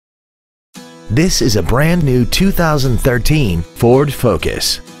This is a brand new 2013 Ford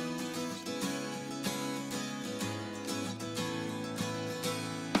Focus.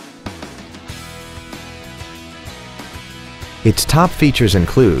 Its top features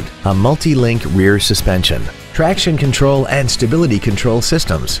include a multi-link rear suspension, traction control and stability control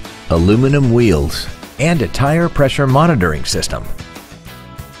systems, aluminum wheels, and a tire pressure monitoring system.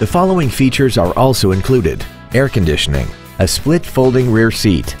 The following features are also included: air conditioning, a split folding rear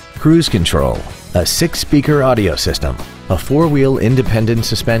seat, cruise control, a 6-speaker audio system, a 4-wheel independent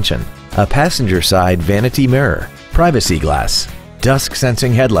suspension, a passenger side vanity mirror, privacy glass, dusk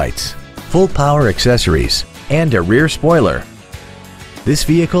sensing headlights, full power accessories, and a rear spoiler. This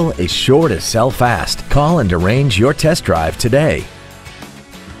vehicle is sure to sell fast. Call and arrange your test drive today.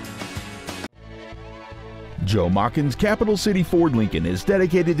 Joe Machens Capital City Ford Lincoln is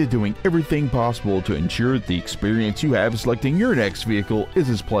dedicated to doing everything possible to ensure that the experience you have selecting your next vehicle is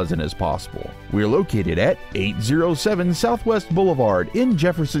as pleasant as possible. We are located at 807 Southwest Boulevard in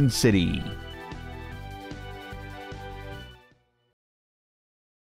Jefferson City.